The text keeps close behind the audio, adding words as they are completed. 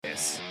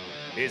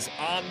is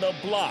On the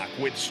Block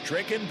with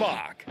Strick and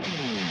Bach.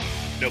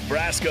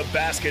 Nebraska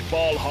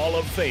Basketball Hall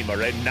of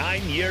Famer and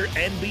 9-year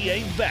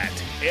NBA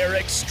vet,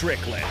 Eric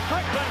Strickland.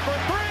 Strickland for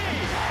three!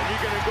 And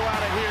you're going to go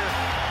out of here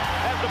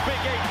as the Big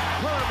 8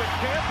 tournament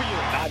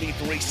champion.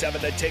 93.7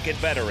 The Ticket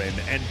veteran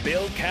and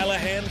Bill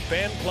Callahan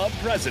Fan Club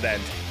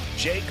president,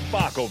 Jake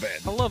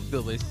Bakoven. I love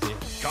Billy C.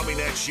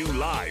 Coming at you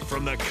live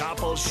from the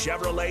Coppel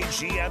Chevrolet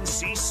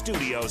GMC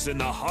studios in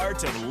the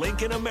heart of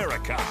Lincoln,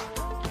 America.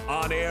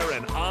 On air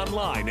and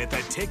online at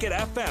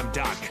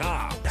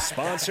theticketfm.com.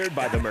 Sponsored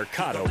by the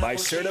Mercado by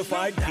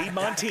Certified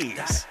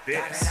Piedmontese.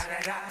 This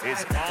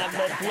is On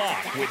the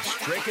Block with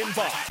Strick and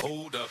Bach.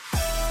 Hold up.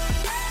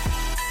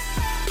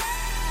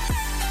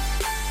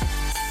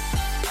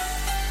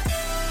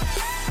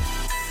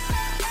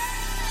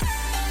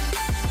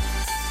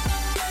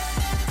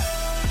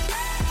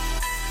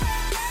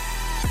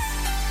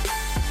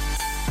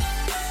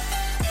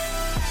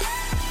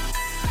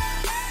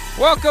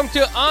 Welcome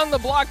to On the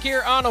Block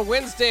here on a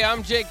Wednesday.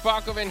 I'm Jake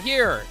Bakoven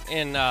here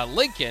in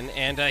Lincoln,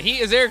 and he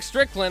is Eric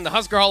Strickland, the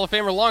Husker Hall of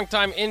Famer,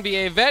 longtime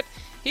NBA vet.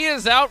 He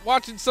is out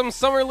watching some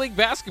Summer League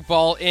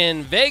basketball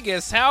in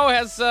Vegas.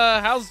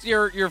 How's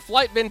your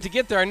flight been to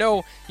get there? I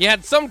know you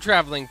had some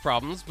traveling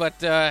problems, but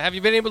have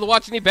you been able to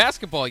watch any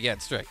basketball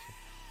yet, Strick?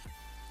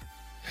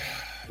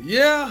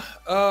 Yeah,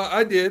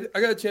 I did.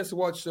 I got a chance to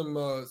watch some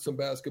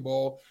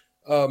basketball.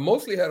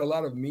 Mostly had a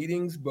lot of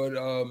meetings, but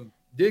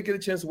did get a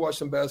chance to watch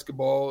some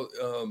basketball.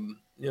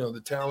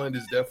 The talent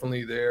is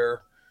definitely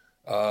there.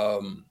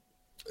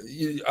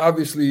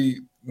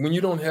 Obviously, when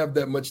you don't have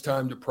that much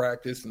time to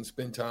practice and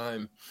spend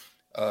time,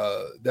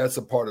 that's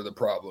a part of the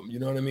problem. You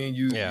know what I mean?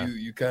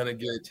 You kind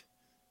of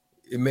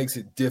it makes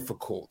it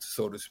difficult,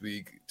 so to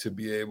speak, to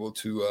be able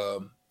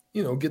to,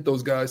 get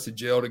those guys to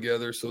gel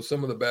together. So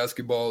some of the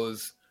basketball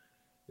is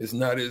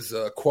not as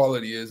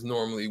quality as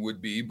normally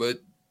would be, but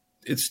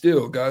it's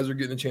still, guys are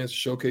getting a chance to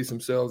showcase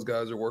themselves.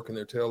 Guys are working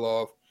their tail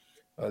off.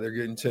 They're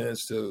getting a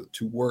chance to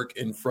work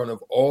in front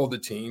of all the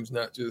teams,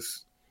 not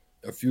just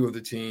a few of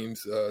the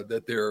teams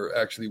that they're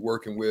actually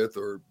working with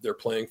or they're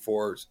playing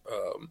for.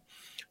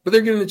 But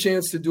they're getting a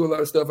chance to do a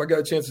lot of stuff. I got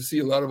a chance to see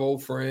a lot of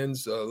old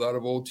friends, a lot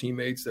of old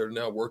teammates that are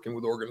now working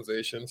with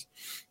organizations.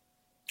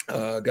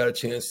 Got a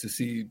chance to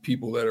see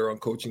people that are on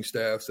coaching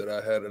staffs that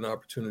I had an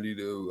opportunity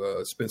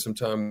to spend some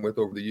time with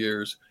over the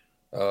years.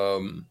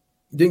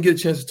 Didn't get a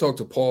chance to talk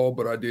to Paul,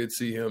 but I did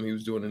see him. He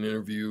was doing an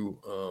interview,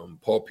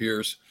 Paul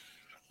Pierce.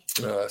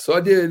 So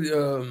I did,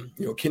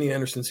 Kenny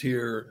Anderson's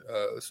here.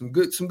 Some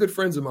good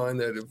friends of mine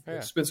that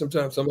have spent some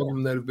time, some of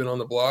them that have been on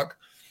the block,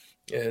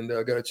 and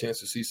got a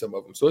chance to see some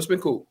of them. So it's been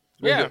cool.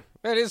 Good.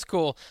 That is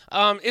cool.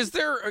 Is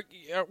there?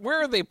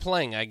 Where are they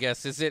playing? I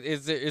guess is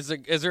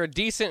there a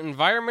decent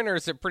environment, or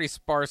is it pretty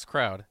sparse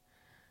crowd?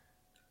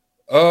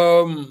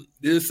 Some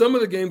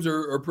of the games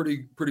are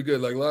pretty good.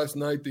 Like last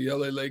night, the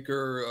LA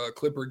Laker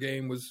Clipper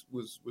game was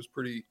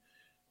pretty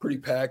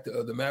packed.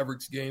 The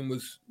Mavericks game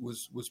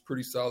was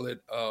pretty solid.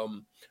 A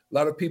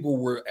lot of people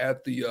were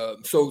at the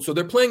so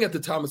they're playing at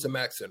the Thomas and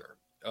Mack Center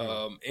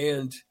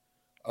and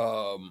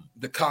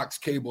the Cox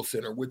Cable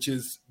Center, which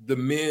is the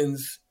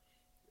men's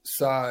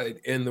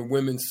side and the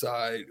women's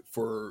side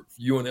for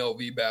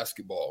UNLV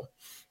basketball.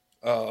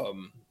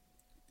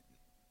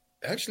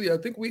 Actually, I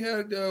think we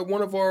had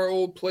one of our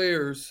old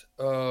players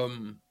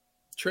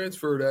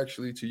transferred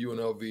actually to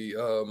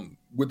UNLV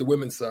with the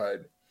women's side.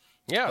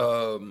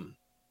 Yeah.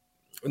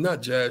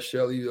 Not Jazz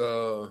Shelley.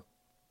 Oh,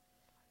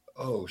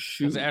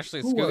 shoot. Was it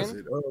Ashley Who Scoon? was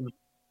it?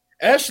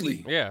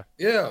 Ashley. Yeah.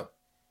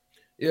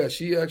 Yeah,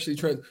 she actually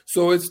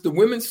So it's the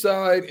women's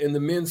side and the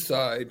men's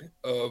side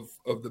of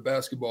the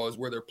basketball is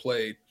where they're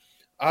played.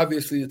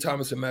 Obviously, the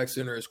Thomas and Mack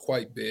Center is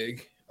quite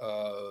big.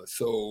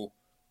 So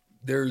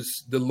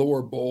there's the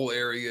lower bowl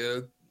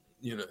area,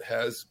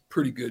 has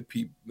pretty good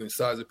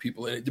size of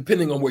people in it,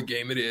 depending on what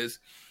game it is.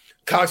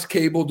 Cox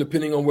Cable,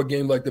 depending on what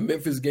game, like the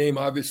Memphis game,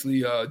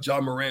 obviously,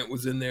 John Morant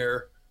was in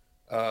there.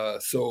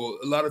 So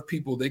a lot of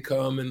people, they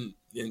come and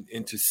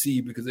to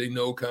see because they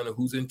know kind of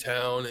who's in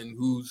town and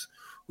who's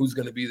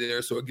going to be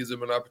there. So it gives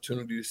them an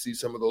opportunity to see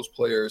some of those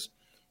players.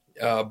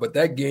 But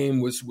that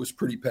game was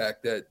pretty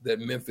packed. That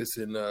Memphis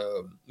and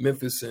I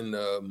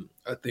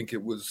think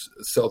it was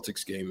a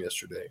Celtics game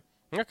yesterday.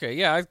 Okay,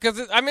 yeah,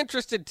 because I'm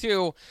interested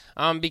too,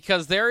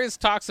 because there is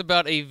talks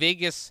about a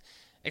Vegas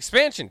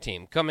expansion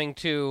team coming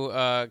to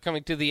the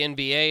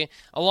NBA,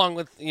 along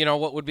with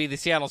what would be the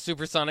Seattle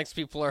SuperSonics.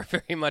 People are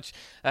very much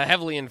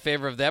heavily in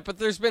favor of that, but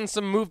there's been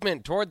some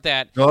movement toward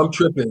that. No, I'm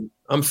tripping.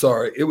 I'm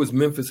sorry. It was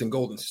Memphis and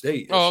Golden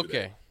State yesterday. Oh,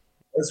 okay.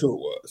 That's who it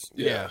was.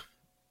 Yeah.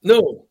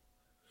 No,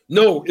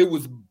 it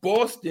was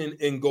Boston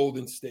and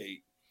Golden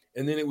State.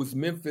 and then it was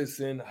Memphis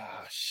and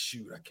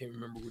shoot, I can't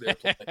remember who they were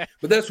playing,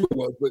 but that's what it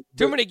was. But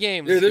too many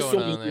games. There's going so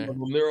on many there. of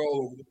them. They're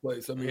all over the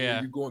place. I mean,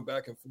 Yeah. you're going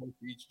back and forth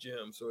to each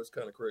gym, so it's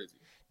kind of crazy.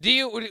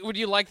 Would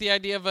you like the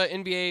idea of a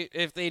NBA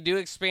if they do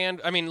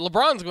expand? I mean,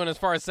 LeBron's going as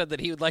far as said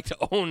that he would like to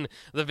own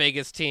the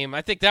Vegas team.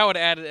 I think that would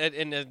add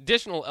an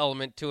additional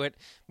element to it.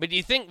 But do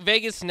you think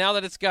Vegas, now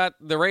that it's got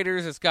the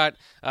Raiders, it's got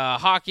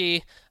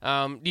hockey,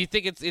 do you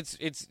think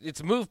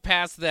it's moved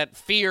past that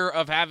fear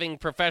of having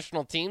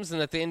professional teams, and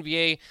that the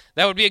NBA,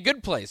 that would be a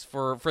good place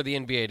for the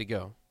NBA to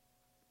go?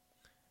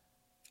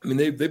 I mean,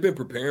 they've been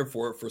preparing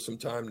for it for some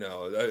time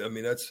now. I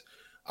mean, that's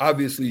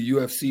obviously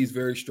UFC is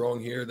very strong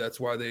here. That's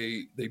why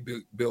they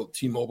built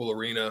T-Mobile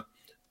Arena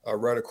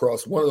right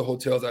across. One of the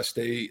hotels I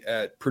stay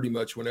at pretty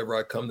much whenever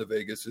I come to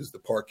Vegas is the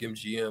Park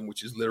MGM,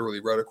 which is literally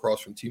right across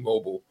from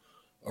T-Mobile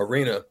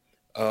Arena.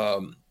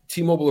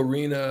 T-Mobile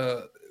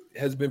Arena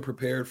has been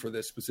prepared for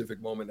this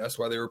specific moment. That's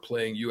why they were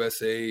playing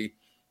USA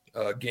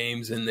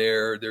games in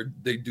there.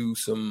 They do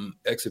some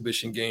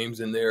exhibition games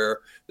in there.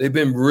 They've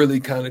been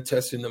really kind of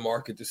testing the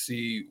market to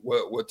see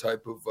what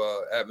type of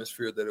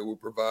atmosphere that it will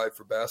provide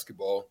for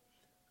basketball.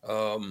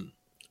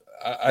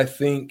 I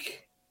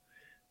think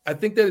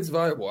that it's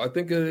viable. I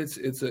think that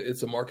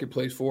it's a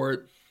marketplace for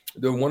it.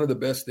 One of the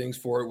best things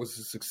for it was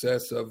the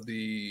success of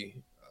the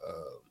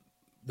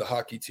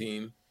hockey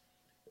team,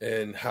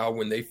 and how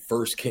when they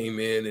first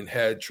came in and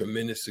had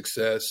tremendous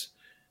success.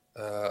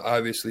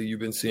 Obviously,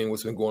 you've been seeing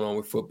what's been going on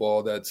with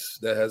football. That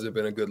hasn't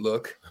been a good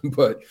look,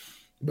 but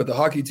the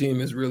hockey team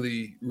has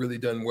really, really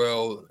done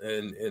well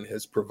and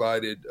has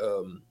provided,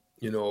 a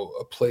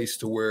place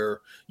to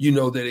where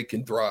that it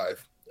can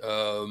thrive.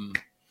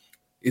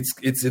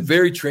 It's a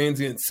very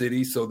transient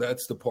city, so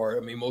that's the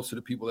part. I mean, most of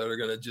the people that are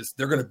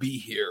they're gonna be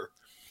here.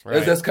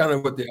 Right. That's kind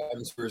of what the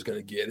atmosphere is going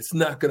to get. It's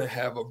not going to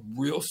have a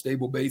real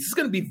stable base. It's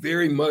going to be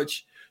very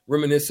much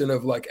reminiscent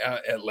of like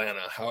Atlanta,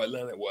 how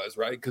Atlanta was,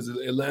 right? Because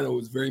Atlanta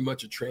was very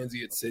much a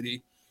transient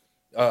city.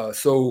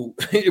 So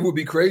it would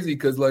be crazy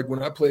because like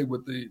when I played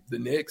with the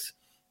Knicks,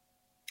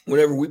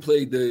 whenever we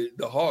played the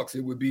Hawks,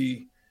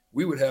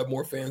 we would have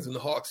more fans than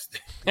the Hawks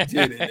did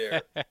in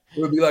there. It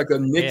would be like a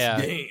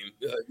Knicks game.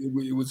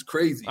 It was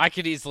crazy. I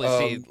could easily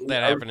see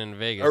that happen in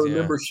Vegas. I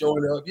remember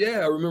showing up. Yeah,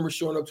 I remember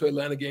showing up to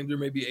Atlanta games. There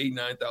may be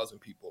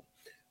 8,000-9,000 people.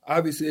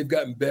 Obviously, they've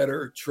gotten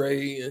better.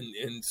 Trey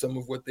and some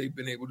of what they've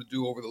been able to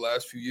do over the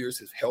last few years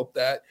has helped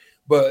that.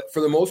 But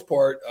for the most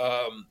part,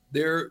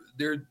 they're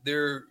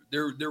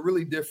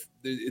really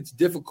it's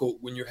difficult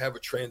when you have a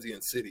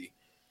transient city.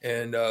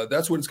 And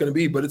that's what it's going to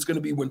be. But it's going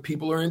to be when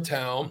people are in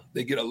town.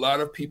 They get a lot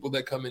of people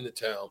that come into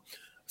town.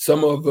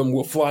 Some of them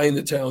will fly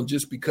into town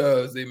just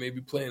because they may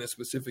be playing a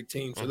specific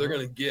team. So they're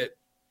going to get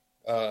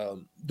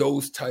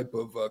those type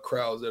of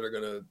crowds that are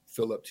going to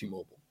fill up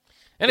T-Mobile.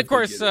 And of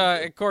course,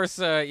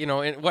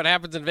 what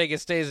happens in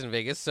Vegas stays in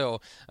Vegas.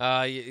 So,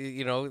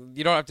 you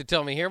don't have to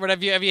tell me here. But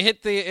have you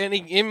hit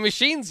any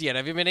machines yet?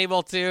 Have you been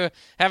able to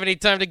have any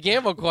time to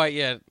gamble quite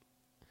yet?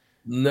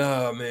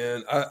 Nah,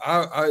 man.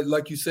 I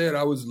like you said,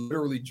 I was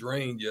literally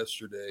drained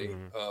yesterday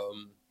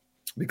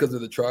because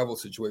of the travel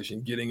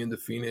situation, getting into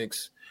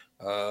Phoenix,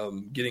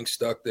 getting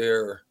stuck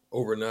there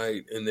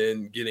overnight, and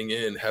then getting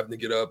in, having to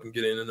get up and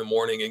get in the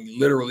morning and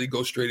literally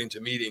go straight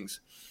into meetings.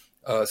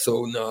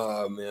 So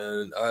nah,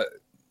 man,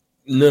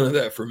 none of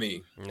that for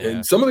me. Yeah.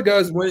 And some of the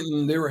guys went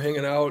and they were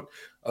hanging out.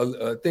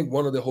 I think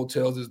one of the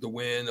hotels is the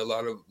Wynn. A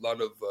lot of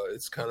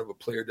it's kind of a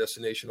player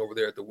destination over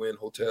there at the Wynn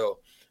Hotel.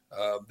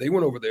 They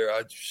went over there.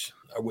 I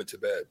went to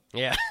bed.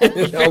 Yeah,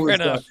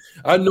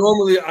 I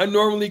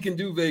normally can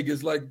do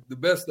Vegas like the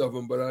best of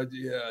them, but I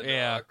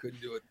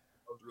couldn't do it.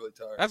 I was really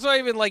tired. That's why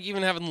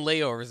even having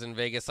layovers in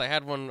Vegas. I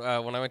had one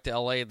when I went to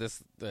LA a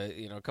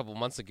couple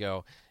months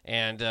ago,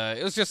 and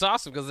it was just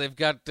awesome because they've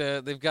got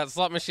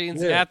slot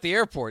machines at the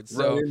airport.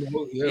 So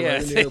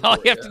right all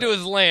you have to do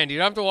is land. You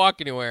don't have to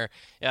walk anywhere.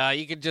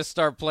 You could just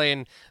start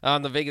playing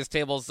on the Vegas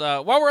tables.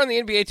 While we're on the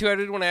NBA too, I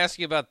did want to ask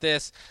you about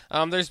this.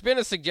 There's been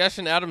a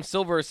suggestion. Adam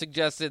Silver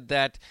suggested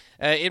that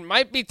it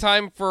might be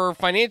time for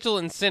financial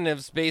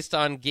incentives based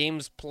on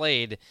games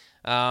played.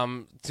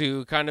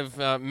 To kind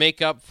of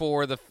make up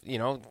for the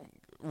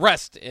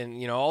rest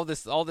and all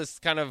this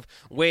kind of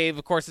wave.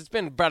 Of course, it's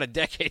been about a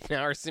decade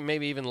now, or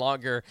maybe even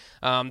longer,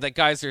 that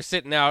guys are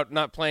sitting out,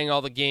 not playing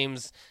all the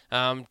games,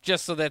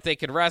 just so that they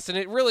could rest, and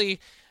it really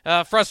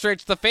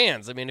frustrates the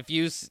fans. I mean,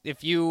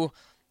 if you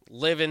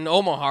live in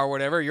Omaha or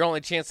whatever, your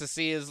only chance to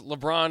see is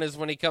LeBron is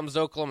when he comes to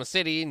Oklahoma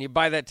City, and you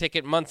buy that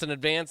ticket months in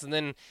advance, and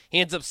then he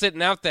ends up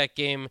sitting out that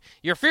game.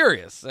 You're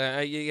furious.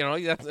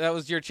 That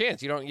was your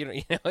chance.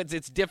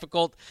 It's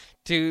difficult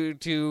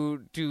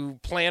to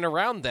plan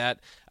around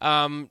that.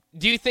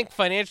 Do you think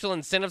financial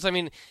incentives? I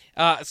mean,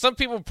 some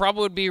people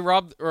probably would be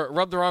rubbed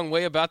the wrong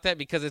way about that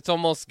because it's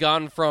almost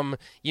gone from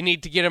you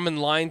need to get them in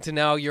line to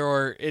now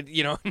you're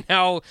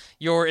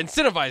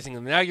incentivizing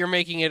them. Now you're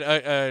making it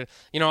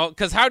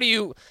because how do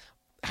you,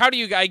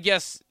 I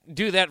guess,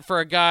 do that for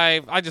a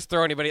guy, I just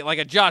throw anybody, like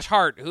a Josh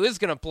Hart, who is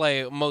going to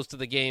play most of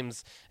the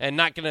games and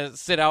not going to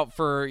sit out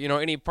for,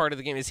 any part of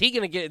the game? Is he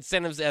going to get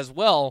incentives as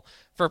well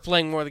for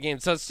playing more of the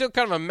games? So it's still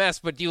kind of a mess,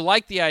 but do you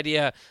like the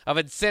idea of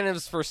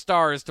incentives for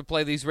stars to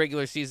play these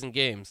regular season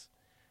games?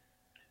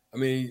 I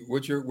mean,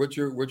 what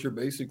you're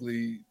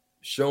basically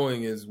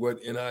showing is what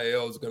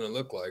NIL is going to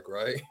look like,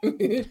 right?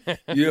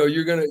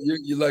 You're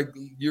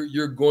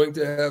going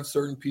to have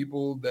certain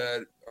people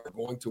that are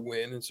going to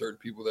win and certain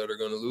people that are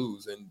going to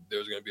lose, and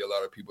there's going to be a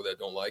lot of people that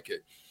don't like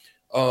it.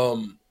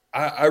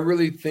 I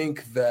really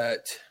think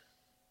that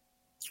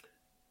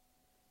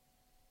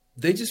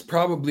they just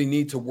probably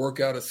need to work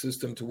out a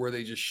system to where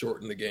they just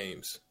shorten the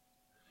games,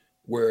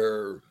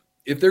 where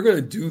if they're going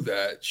to do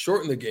that,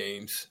 shorten the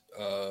games,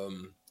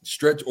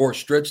 stretch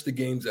the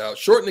games out,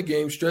 shorten the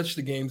games, stretch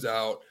the games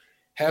out,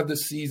 have the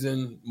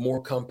season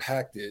more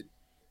compacted.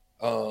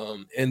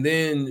 And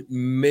then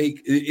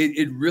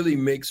it really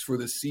makes for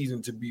the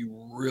season to be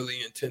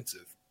really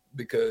intensive,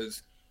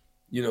 because,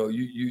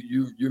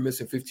 you're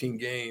missing 15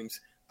 games.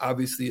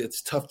 Obviously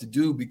it's tough to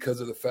do because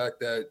of the fact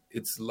that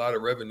it's a lot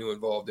of revenue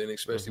involved in,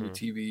 especially with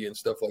TV and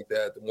stuff like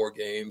that. The more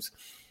games,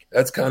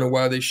 that's kind of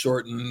why they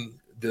shorten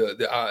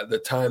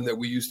the time that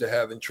we used to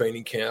have in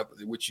training camp,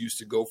 which used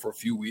to go for a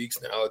few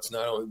weeks. Now it's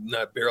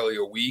not barely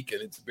a week,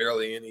 and it's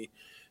barely any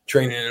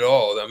training at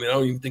all. I mean, I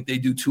don't even think they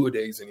do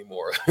 2-a-days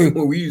anymore.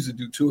 We used to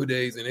do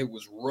 2-a-days, and it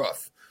was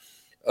rough.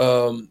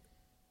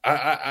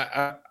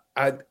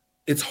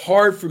 It's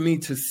hard for me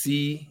to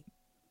see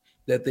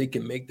that they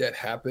can make that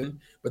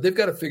happen, but they've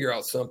got to figure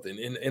out something.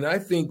 And I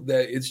think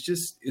that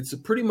it's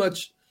pretty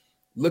much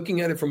looking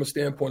at it from a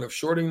standpoint of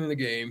shortening the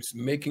games,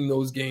 making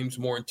those games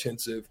more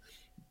intensive,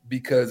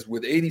 because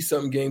with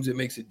 80-something games, it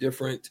makes it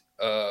different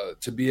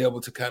to be able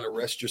to kind of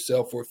rest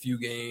yourself for a few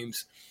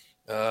games.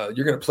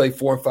 You're going to play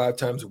 4 and 5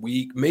 times a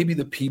week. Maybe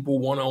the people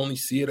want to only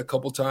see it a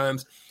couple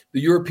times.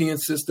 The European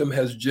system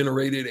has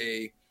generated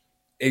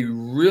a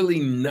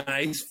really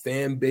nice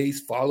fan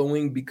base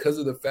following because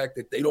of the fact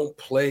that they don't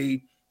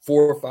play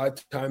 4 or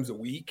 5 times a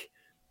week.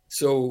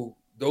 So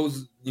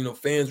those,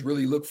 fans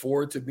really look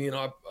forward to being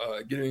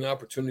getting an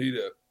opportunity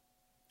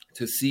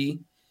to see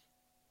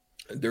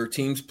their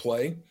teams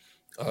play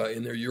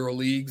in their Euro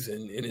leagues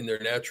and in their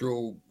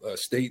natural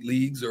state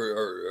leagues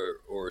or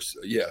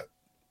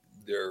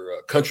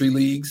their country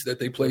leagues that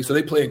they play. So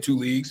they play in 2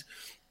 leagues,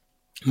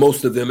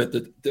 most of them at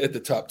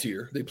the top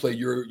tier. They play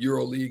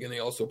Euro League, and they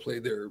also play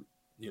their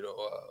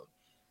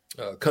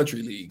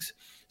country leagues.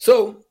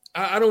 So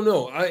I don't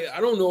know.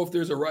 I don't know if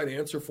there's a right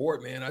answer for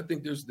it, man. I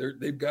think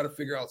they've got to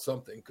figure out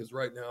something, because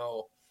right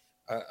now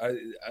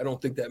I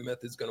don't think that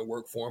method is going to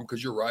work for them,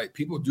 because you're right.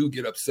 People do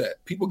get upset.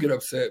 People get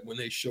upset when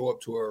they show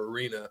up to our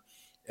arena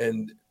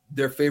and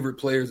their favorite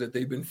players that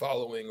they've been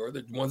following, or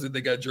the ones that they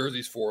got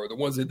jerseys for, or the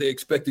ones that they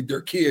expected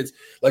their kids,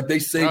 like they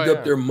saved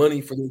up their money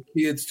for their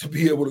kids to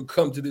be able to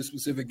come to this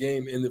specific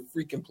game, and the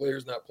freaking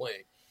player's not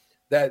playing.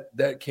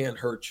 That can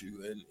hurt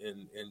you,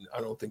 and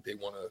I don't think they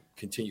want to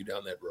continue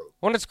down that road.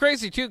 Well, it's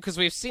crazy, too, because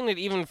we've seen it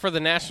even for the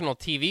national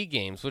TV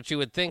games, which you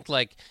would think,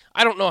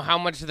 I don't know how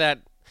much of that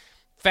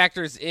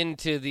factors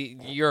into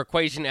your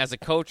equation as a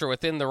coach or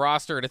within the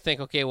roster to think,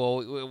 okay,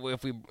 well,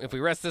 if we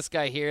rest this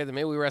guy here, then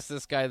maybe we rest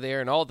this guy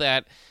there and all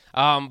that.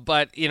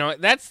 But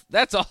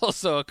that's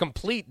also a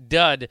complete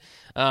dud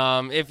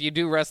if you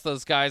do rest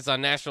those guys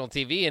on national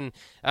TV, and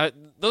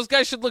those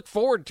guys should look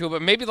forward to it.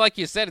 But maybe, like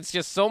you said, it's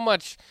just so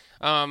much.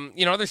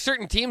 There's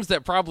certain teams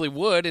that probably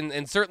would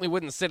and certainly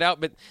wouldn't sit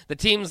out, but the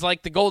teams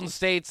like the Golden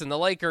States and the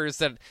Lakers,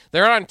 that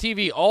they're on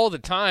TV all the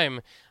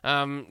time,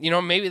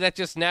 maybe that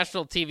just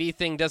national TV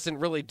thing doesn't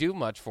really do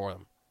much for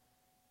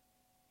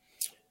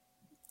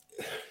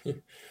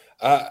them.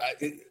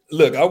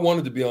 Look, I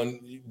wanted to be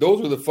on.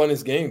 Those were the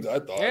funnest games, I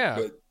thought.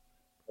 Yeah.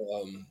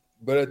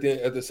 But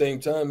at the same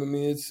time, I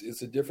mean,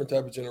 it's a different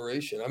type of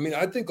generation. I mean,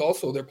 I think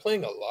also they're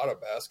playing a lot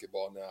of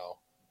basketball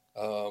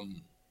now.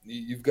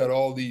 You've got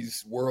all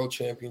these world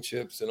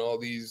championships and all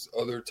these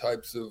other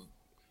types of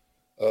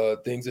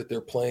things that they're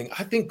playing.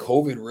 I think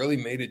COVID really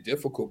made it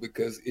difficult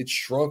because it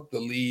shrunk the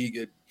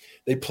league.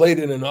 They played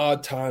in an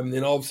odd time, and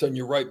then all of a sudden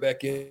you're right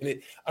back in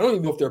it. I don't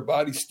even know if their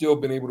body's still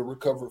been able to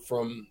recover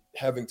from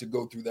having to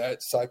go through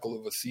that cycle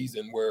of a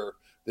season where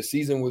the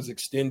season was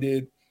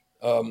extended.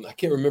 I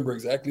can't remember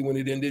exactly when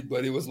it ended,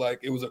 but it was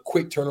a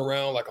quick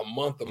turnaround, like a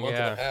month and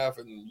a half,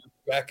 and you're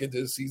back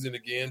into the season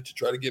again to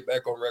try to get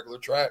back on regular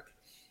track.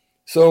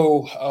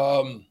 So,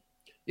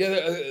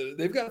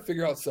 they've got to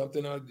figure out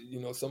something.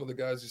 Some of the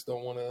guys just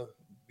don't want to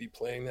be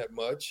playing that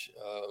much.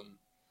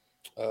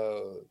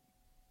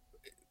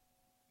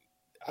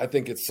 I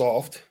think it's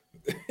soft.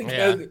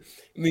 Yeah.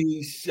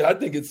 I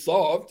think it's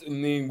soft. I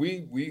mean,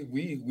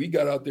 we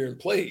got out there and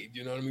played.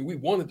 You know what I mean? We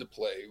wanted to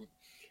play.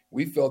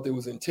 We felt it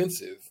was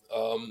intensive.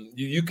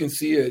 You can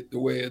see it the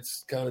way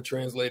it's kind of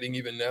translating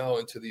even now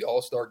into the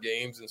All-Star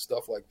games and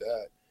stuff like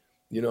that.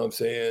 You know what I'm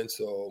saying?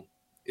 So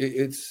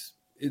it's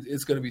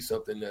going to be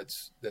something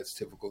that's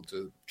difficult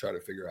to try to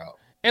figure out.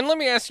 And let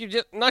me ask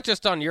you, not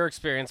just on your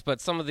experience,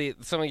 but some of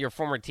your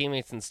former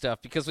teammates and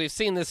stuff, because we've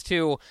seen this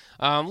too.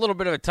 A little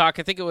bit of a talk.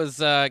 I think it was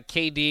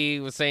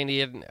KD was saying he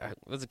hadn't.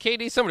 Was it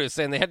KD? Somebody was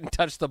saying they hadn't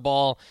touched the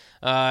ball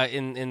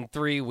in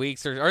 3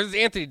 weeks, or it was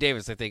Anthony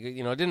Davis. I think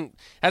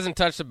hasn't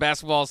touched the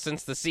basketball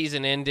since the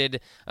season ended.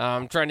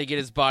 Trying to get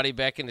his body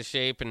back into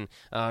shape and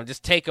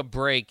just take a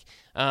break.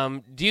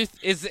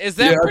 Is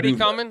that pretty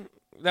common?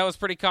 That was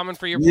pretty common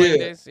for your playing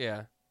days.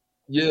 Yeah.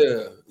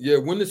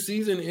 When the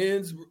season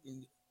ends.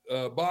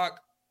 Bach,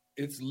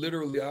 it's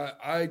literally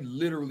I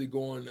literally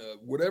go on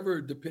whatever,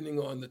 depending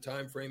on the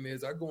time frame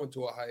is, I go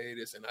into a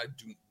hiatus and I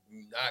do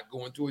not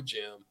go into a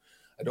gym.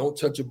 I don't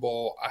touch a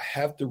ball. I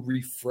have to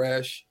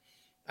refresh.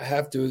 I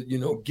have to,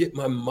 get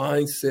my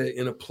mindset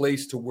in a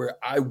place to where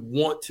I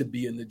want to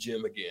be in the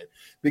gym again.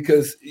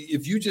 Because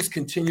if you just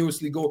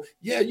continuously go,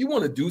 you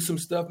want to do some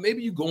stuff.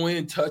 Maybe you go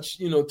in, touch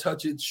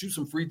it, shoot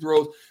some free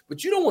throws,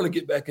 but you don't want to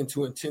get back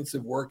into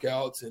intensive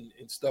workouts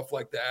and stuff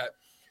like that.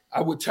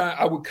 I would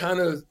kind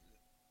of,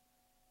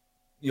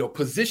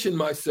 position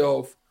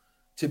myself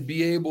to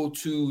be able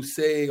to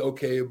say,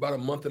 okay, about a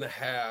month and a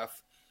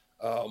half,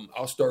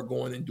 I'll start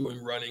going and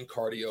doing running,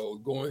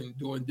 cardio,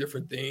 doing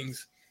different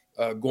things,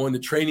 going to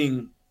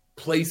training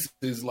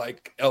places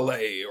like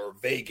LA or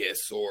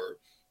Vegas, or,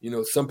 a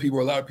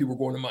lot of people are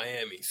going to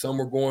Miami. Some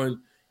are going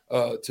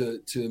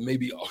to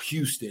maybe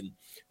Houston.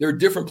 There are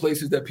different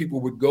places that people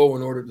would go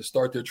in order to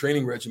start their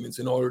training regimens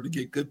in order to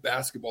get good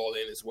basketball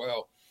in as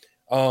well.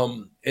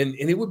 And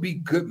it would be a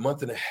good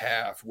month and a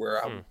half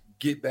where I would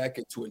get back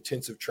into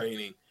intensive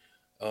training,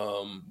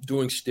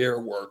 doing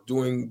stair work,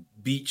 doing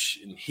beach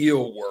and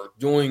heel work,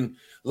 doing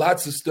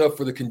lots of stuff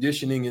for the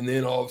conditioning, and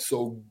then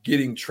also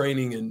getting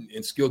training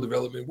and skill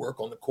development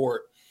work on the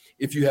court.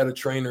 If you had a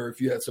trainer, if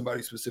you had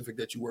somebody specific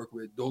that you work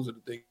with, those are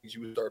the things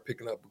you would start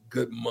picking up a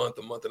good a month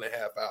and a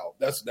half out.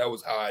 That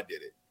was how I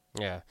did it.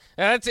 Yeah,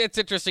 and it's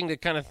interesting to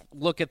kind of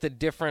look at the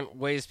different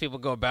ways people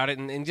go about it,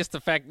 and just the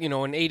fact,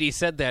 when AD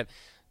said that,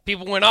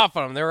 people went off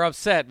on him. They were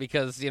upset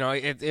because,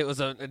 it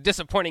was a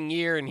disappointing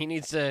year and he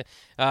needs to,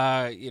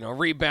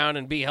 rebound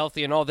and be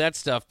healthy and all that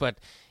stuff. But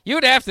you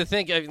would have to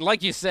think,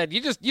 like you said, you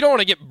don't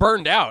want to get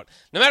burned out.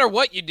 No matter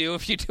what you do,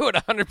 if you do it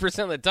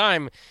 100% of the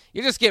time,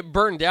 you just get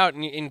burned out.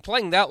 And in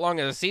playing that long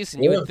of a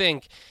season, you would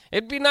think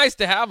it'd be nice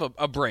to have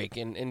a break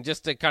and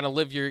just to kind of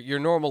live your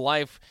normal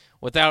life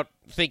without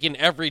thinking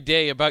every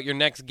day about your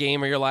next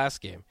game or your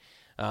last game.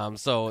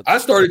 So I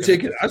started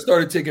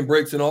taking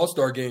breaks in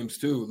All-Star games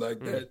too, like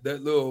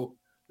that little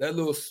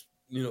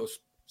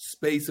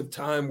space of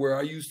time where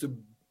I used to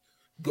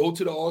go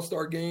to the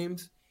All-Star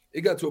games.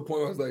 It got to a point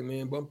where I was like,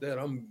 man, bump that.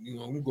 I'm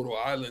gonna go to an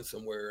island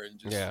somewhere and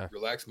just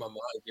relax my mind,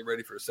 get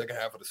ready for the second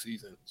half of the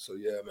season. So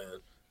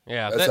man.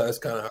 Yeah, that's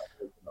kind of how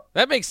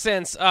that makes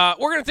sense. We're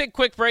going to take a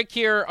quick break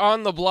here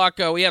on the block.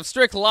 We have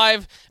Strick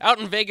live out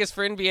in Vegas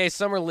for NBA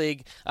Summer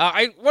League.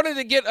 I wanted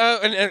to get,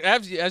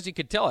 as you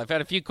could tell, I've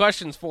had a few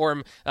questions for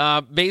him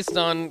based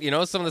on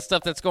some of the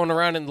stuff that's going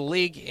around in the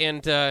league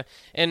and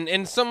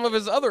some of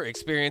his other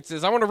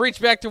experiences. I want to reach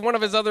back to one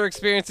of his other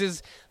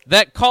experiences,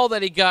 that call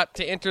that he got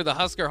to enter the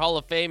Husker Hall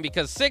of Fame,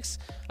 because 6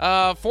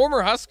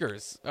 former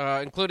Huskers,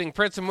 including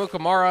Prince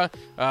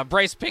Amukamara,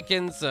 Bryce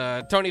Pickens,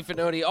 Tony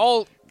Finoti,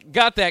 all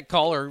got that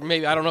call, or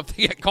maybe I don't know if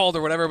they get called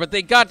or whatever, but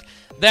they got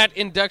that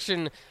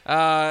induction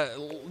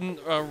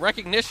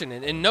recognition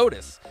and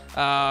notice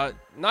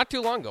not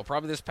too long ago,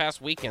 probably this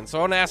past weekend. So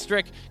I want to ask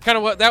Strick kind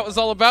of what that was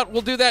all about.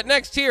 We'll do that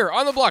next here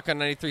on the block on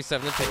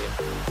 93.7 The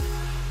Ticket.